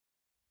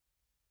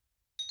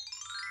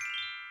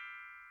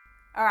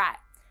All right,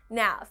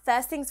 now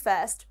first things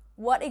first,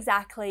 what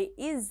exactly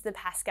is the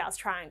Pascal's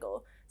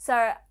triangle?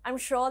 So I'm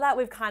sure that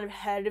we've kind of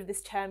heard of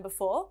this term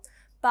before,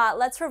 but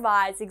let's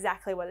revise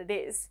exactly what it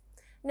is.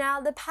 Now,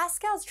 the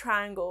Pascal's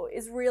triangle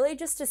is really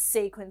just a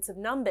sequence of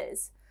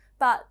numbers,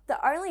 but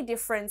the only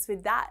difference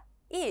with that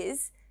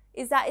is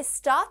that it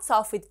starts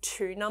off with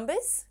two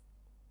numbers,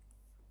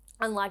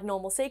 unlike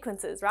normal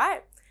sequences,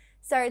 right?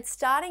 So it's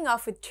starting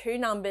off with two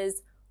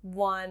numbers,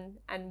 1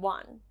 and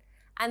 1.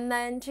 And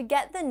then to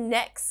get the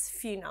next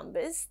few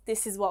numbers,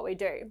 this is what we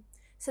do.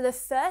 So the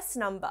first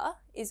number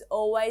is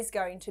always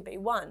going to be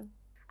 1,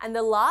 and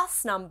the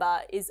last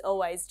number is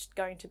always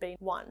going to be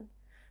 1.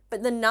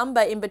 But the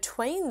number in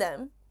between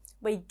them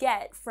we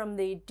get from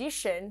the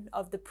addition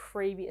of the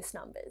previous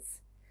numbers.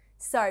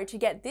 So to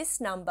get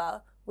this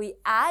number, we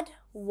add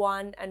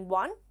 1 and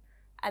 1,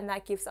 and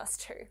that gives us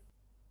 2.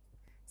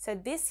 So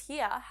this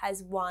here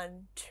has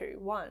 1, 2,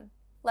 1.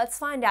 Let's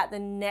find out the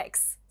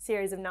next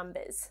series of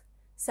numbers.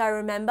 So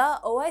remember,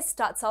 always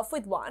starts off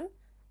with 1,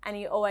 and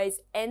it always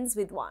ends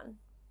with 1.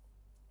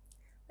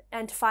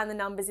 And to find the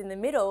numbers in the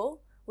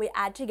middle, we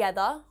add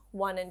together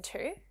 1 and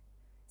 2.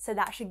 So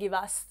that should give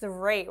us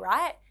 3,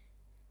 right?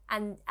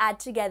 And add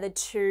together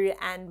 2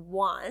 and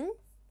 1.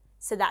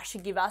 So that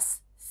should give us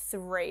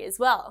 3 as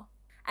well.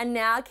 And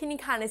now can you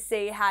kind of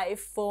see how it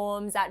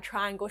forms that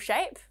triangle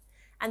shape?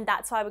 And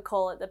that's why we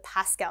call it the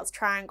Pascal's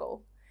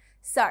triangle.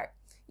 So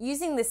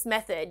using this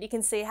method, you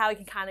can see how we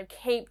can kind of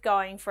keep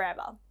going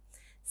forever.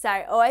 So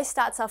it always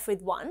starts off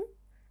with 1.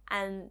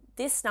 And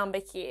this number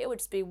here would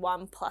just be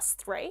 1 plus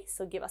 3,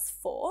 so it'll give us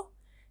 4.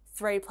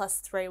 3 plus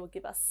 3 will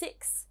give us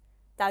 6.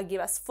 That'll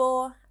give us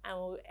 4, and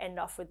we'll end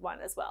off with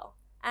 1 as well,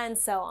 and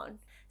so on.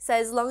 So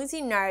as long as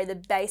you know the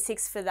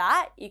basics for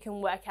that, you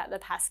can work out the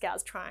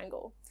Pascal's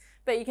triangle.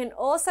 But you can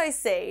also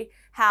see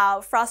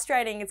how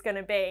frustrating it's going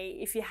to be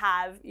if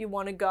you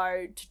want to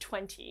go to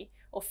 20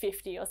 or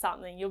 50 or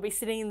something. You'll be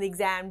sitting in the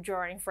exam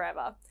drawing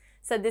forever.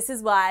 So this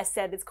is why I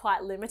said it's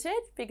quite limited,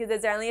 because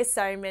there's only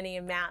so many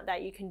amount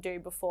that you can do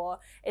before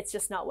it's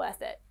just not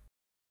worth it.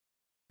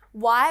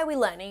 Why are we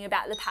learning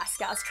about the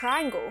Pascal's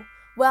triangle?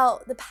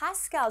 Well, the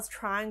Pascal's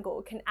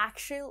triangle can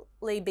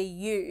actually be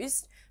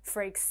used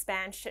for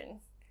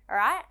expansion, all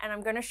right? And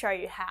I'm going to show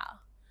you how.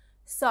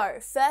 So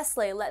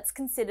firstly, let's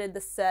consider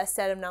the first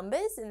set of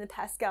numbers in the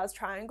Pascal's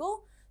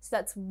triangle. So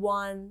that's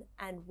 1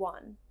 and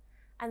 1.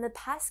 And the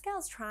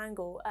Pascal's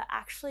triangle are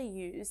actually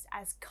used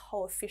as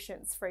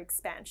coefficients for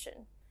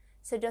expansion.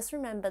 So just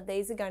remember,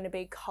 these are going to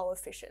be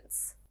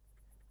coefficients.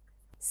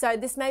 So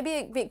this may be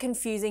a bit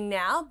confusing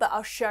now, but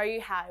I'll show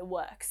you how it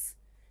works.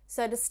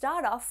 So to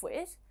start off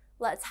with,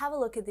 let's have a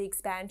look at the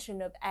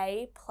expansion of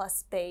a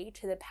plus b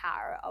to the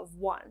power of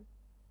 1.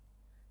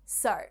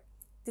 So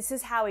this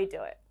is how we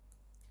do it.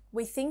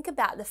 We think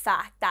about the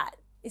fact that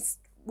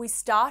we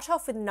start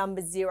off with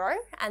number 0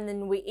 and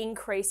then we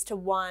increase to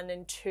 1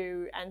 and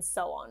 2 and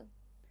so on.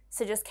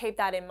 So just keep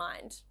that in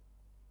mind.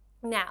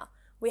 Now,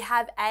 we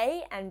have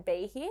a and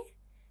b here.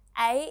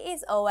 A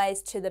is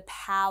always to the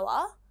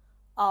power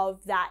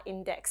of that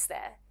index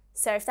there.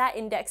 So if that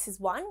index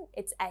is 1,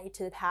 it's a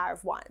to the power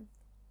of 1.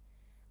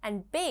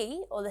 And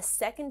b, or the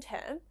second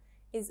term,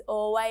 is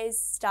always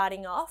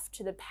starting off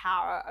to the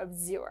power of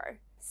 0.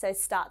 So it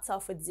starts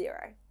off with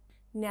 0.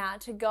 Now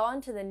to go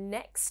on to the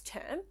next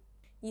term,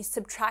 you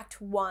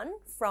subtract 1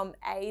 from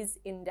a's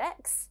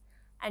index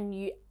and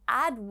you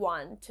add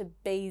 1 to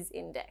b's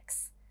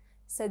index.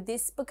 So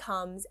this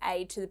becomes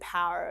a to the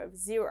power of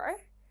 0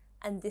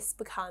 and this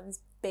becomes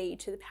b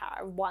to the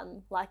power of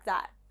 1, like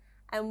that.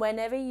 And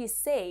whenever you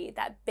see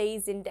that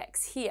b's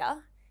index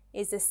here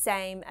is the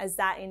same as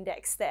that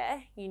index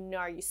there, you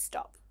know you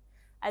stop.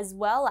 As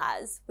well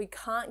as we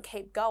can't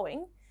keep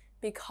going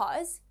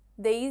because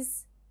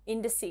these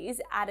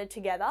indices added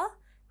together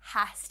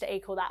has to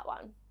equal that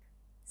one.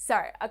 So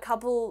a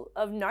couple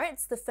of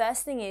notes. The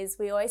first thing is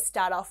we always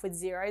start off with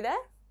 0 there.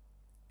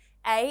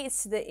 A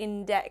is to the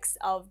index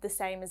of the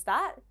same as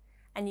that,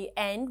 and you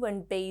end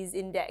when b's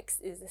index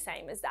is the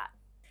same as that.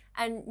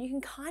 And you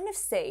can kind of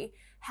see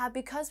how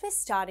because we're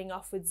starting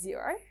off with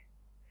 0,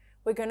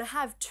 we're going to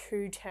have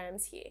 2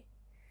 terms here.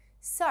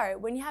 So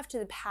when you have to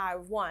the power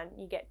of 1,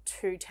 you get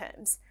 2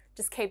 terms.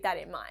 Just keep that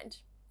in mind.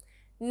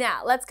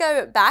 Now let's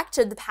go back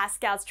to the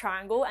Pascal's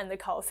triangle and the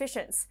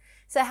coefficients.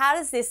 So how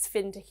does this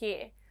fit into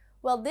here?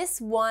 Well, this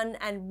 1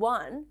 and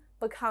 1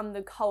 become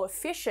the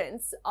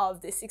coefficients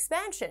of this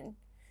expansion.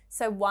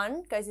 So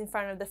 1 goes in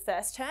front of the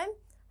first term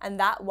and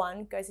that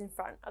 1 goes in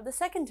front of the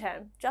second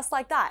term, just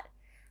like that.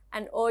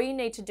 And all you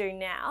need to do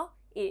now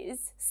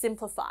is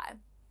simplify.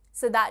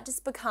 So that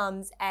just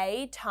becomes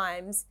a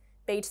times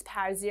b to the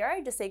power of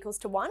 0 just equals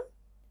to 1.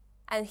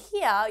 And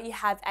here you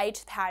have a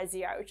to the power of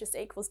 0, which just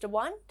equals to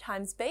 1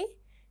 times b.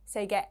 So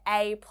you get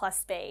a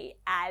plus b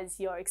as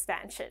your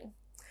expansion.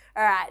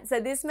 All right, so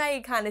this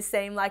may kind of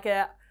seem like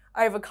a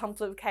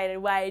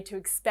overcomplicated way to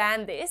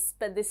expand this,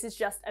 but this is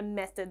just a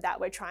method that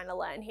we're trying to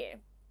learn here.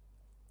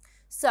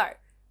 So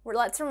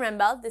let's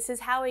remember, this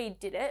is how we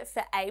did it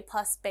for a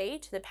plus b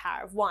to the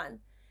power of 1.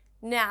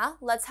 Now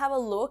let's have a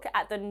look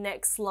at the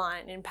next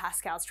line in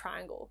Pascal's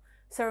triangle.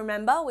 So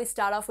remember, we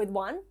start off with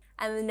 1,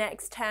 and the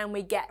next term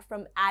we get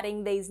from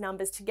adding these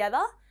numbers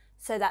together.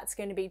 So that's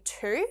going to be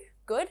 2,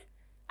 good,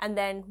 and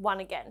then 1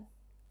 again.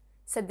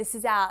 So this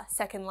is our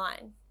second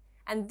line.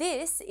 And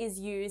this is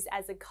used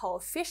as a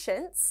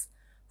coefficients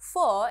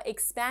for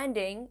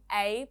expanding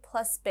a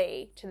plus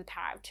b to the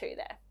power of 2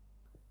 there.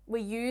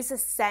 We use the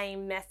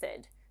same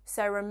method.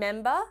 So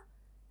remember,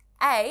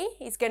 a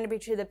is going to be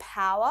to the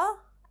power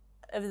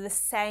of the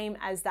same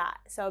as that.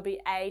 So it'll be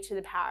a to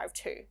the power of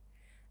 2.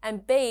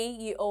 And b,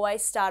 you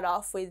always start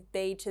off with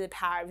b to the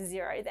power of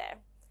 0 there.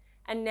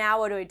 And now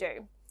what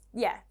do?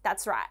 Yeah,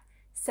 that's right.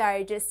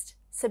 So just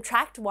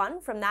subtract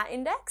 1 from that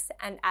index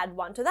and add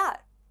 1 to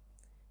that.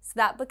 So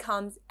that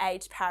becomes a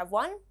to the power of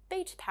 1,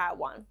 b to the power of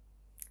 1.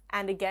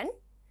 And again,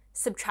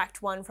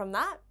 subtract 1 from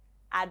that,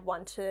 add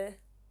 1 to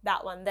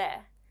that one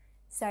there.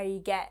 So you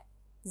get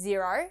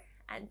 0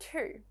 and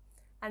 2.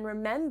 And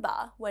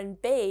remember, when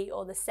b,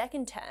 or the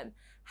second term,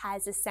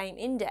 has the same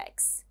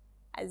index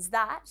as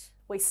that,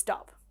 we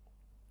stop.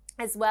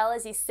 As well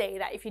as you see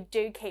that if you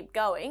do keep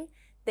going,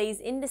 these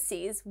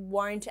indices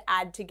won't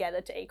add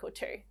together to equal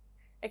 2.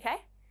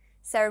 Okay?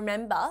 So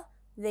remember,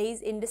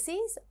 these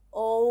indices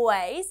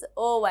always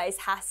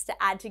has to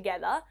add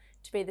together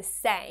to be the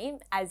same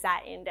as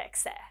that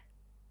index there.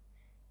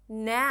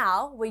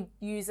 Now we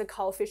use the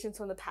coefficients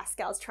on the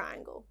Pascal's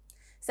triangle.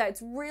 So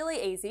it's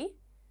really easy.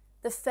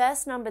 The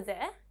first number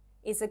there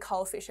is a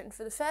coefficient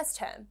for the first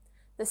term.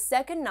 The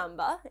second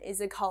number is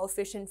a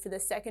coefficient for the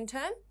second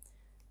term.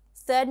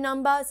 Third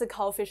number is a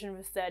coefficient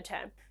for the third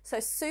term. So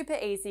super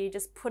easy,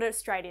 just put it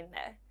straight in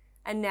there.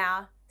 And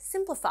now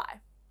simplify.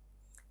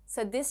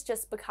 So this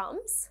just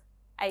becomes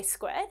a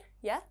squared,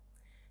 yeah?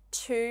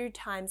 2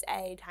 times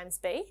a times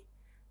b.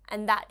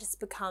 And that just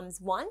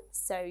becomes 1,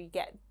 so you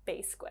get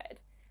b squared.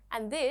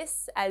 And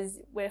this, as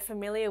we're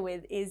familiar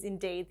with, is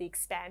indeed the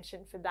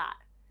expansion for that.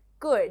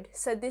 Good,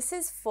 so this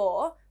is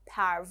for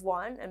power of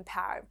 1 and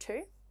power of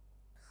 2.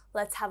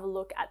 Let's have a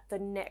look at the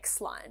next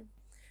line.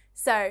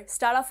 So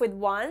start off with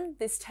 1.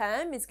 This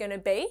term is going to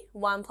be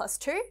 1 plus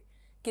 2,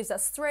 gives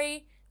us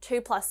 3.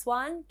 2 plus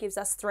 1 gives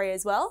us 3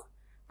 as well,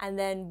 and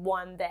then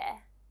 1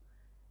 there.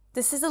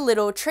 This is a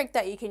little trick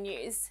that you can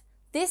use.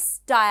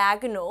 This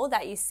diagonal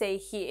that you see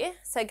here,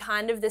 so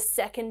kind of the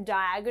second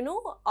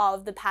diagonal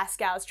of the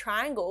Pascal's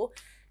triangle,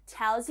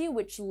 tells you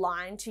which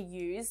line to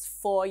use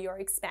for your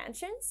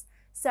expansions.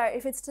 So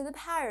if it's to the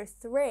power of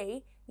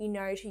 3, you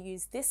know to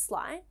use this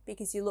line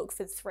because you look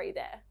for 3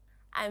 there.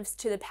 And if it's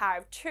to the power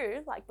of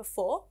 2, like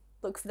before,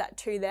 look for that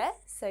 2 there,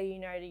 so you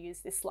know to use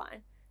this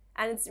line.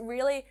 And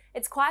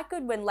it's quite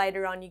good when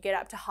later on you get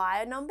up to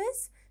higher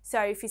numbers.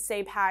 So if you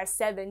see power of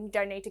 7, you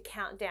don't need to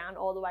count down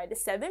all the way to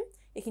 7.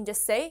 You can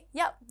just see,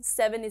 yep,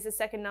 7 is the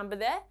second number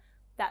there.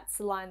 That's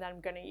the line that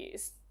I'm going to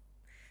use.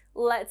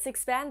 Let's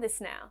expand this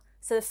now.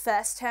 So the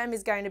first term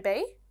is going to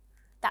be,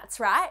 that's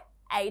right,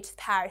 a to the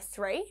power of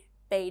 3,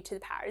 b to the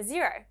power of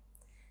 0.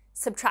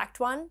 Subtract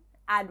 1,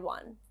 add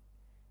 1.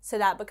 So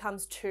that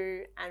becomes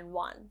 2 and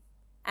 1.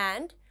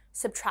 And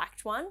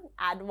subtract 1,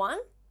 add 1,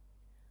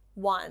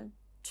 1,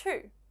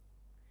 2.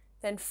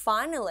 Then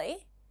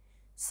finally,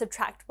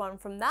 subtract 1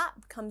 from that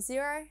becomes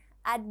 0,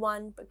 add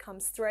 1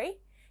 becomes 3. You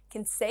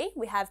can see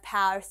we have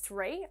power of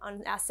 3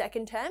 on our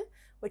second term,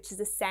 which is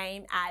the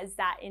same as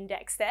that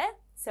index there,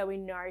 so we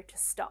know to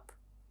stop.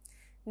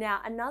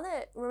 Now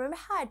remember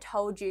how I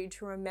told you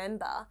to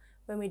remember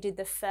when we did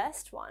the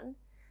first one,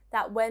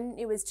 that when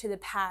it was to the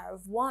power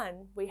of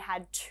 1, we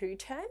had 2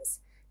 terms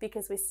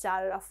because we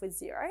started off with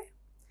 0.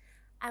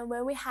 And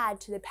when we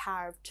had to the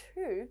power of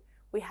 2,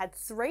 we had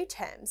 3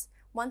 terms,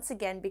 once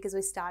again because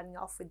we're starting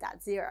off with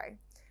that 0.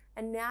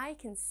 And now you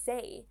can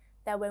see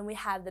that when we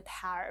have the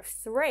power of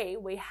 3,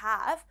 we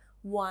have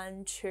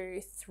 1,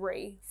 2,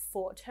 3,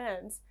 4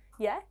 terms.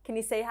 Yeah, can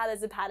you see how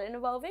there's a pattern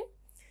evolving?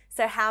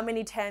 So how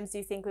many terms do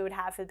you think we would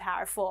have for the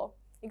power of 4?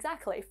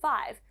 Exactly,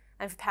 5.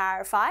 And for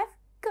power of 5?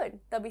 Good,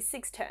 there'll be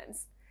 6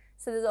 terms.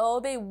 So there'll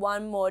all be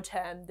 1 more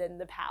term than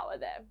the power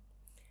there.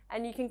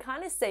 And you can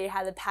kind of see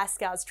how the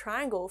Pascal's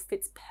triangle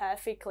fits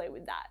perfectly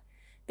with that.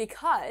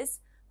 Because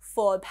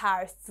for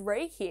power of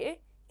 3 here,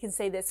 you can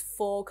see there's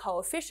 4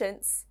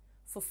 coefficients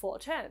for 4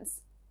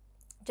 terms.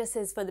 Just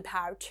as for the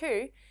power of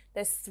 2,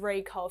 there's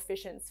 3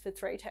 coefficients for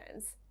 3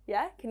 terms.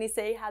 Yeah, can you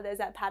see how there's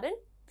that pattern?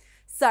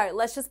 So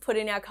let's just put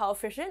in our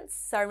coefficients.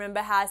 So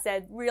remember how I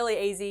said really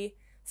easy.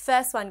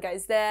 First one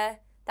goes there,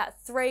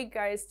 that 3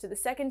 goes to the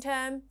second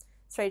term,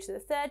 3 to the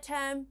third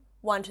term,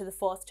 1 to the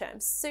fourth term.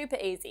 Super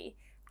easy.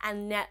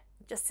 And now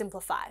just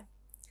simplify.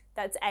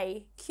 That's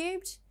a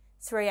cubed,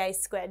 3a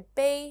squared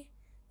b,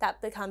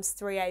 that becomes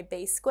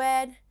 3ab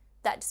squared,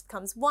 that just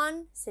becomes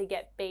 1, so you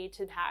get b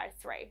to the power of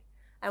 3.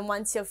 And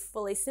once you've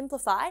fully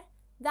simplified,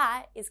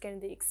 that is going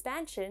to be the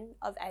expansion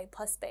of a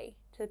plus b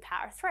to the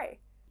power of 3.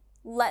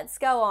 Let's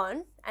go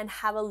on and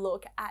have a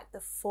look at the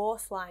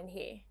fourth line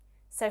here.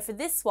 So for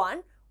this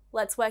one,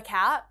 let's work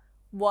out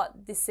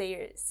what this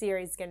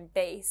series is going to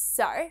be.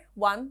 So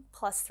 1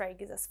 plus 3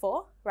 gives us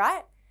 4,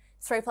 right?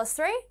 3 plus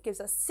 3 gives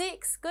us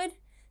 6, good.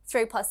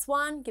 3 plus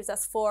 1 gives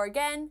us 4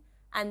 again,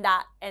 and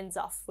that ends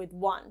off with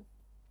 1.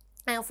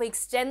 And if we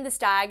extend this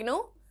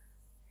diagonal,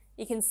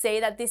 you can see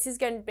that this is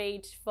going to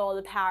be for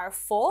the power of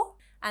 4.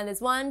 And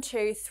there's 1,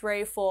 2,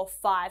 3, 4,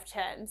 5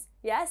 terms.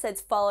 Yeah, so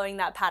it's following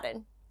that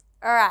pattern.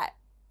 All right,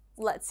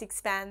 let's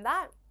expand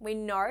that. We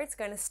know it's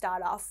going to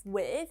start off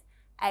with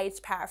a to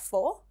the power of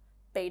 4,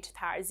 b to the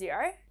power of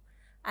 0.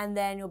 And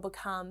then you'll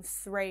become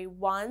 3,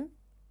 1.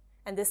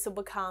 And this will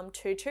become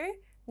 2, 2.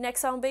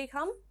 Next one will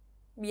become,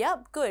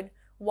 yep, good,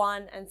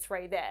 1 and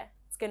 3 there.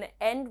 It's going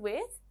to end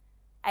with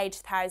a to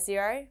the power of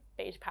 0,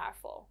 b to the power of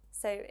 4.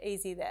 So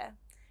easy there.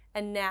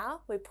 And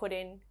now we put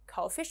in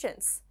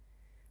coefficients.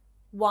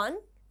 1,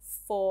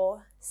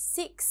 4,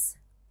 6,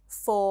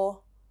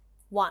 4,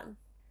 1.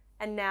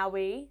 And now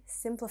we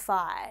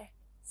simplify.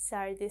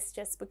 So this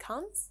just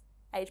becomes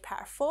a to the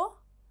power of 4,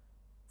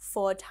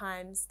 4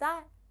 times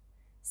that,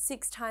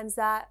 6 times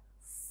that,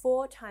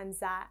 4 times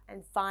that,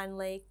 and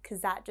finally,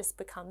 because that just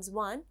becomes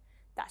 1,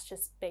 that's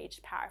just b to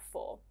the power of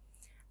 4.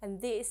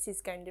 And this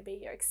is going to be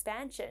your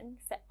expansion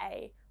for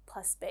a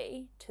plus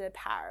b to the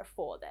power of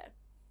 4 there.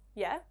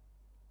 Yeah?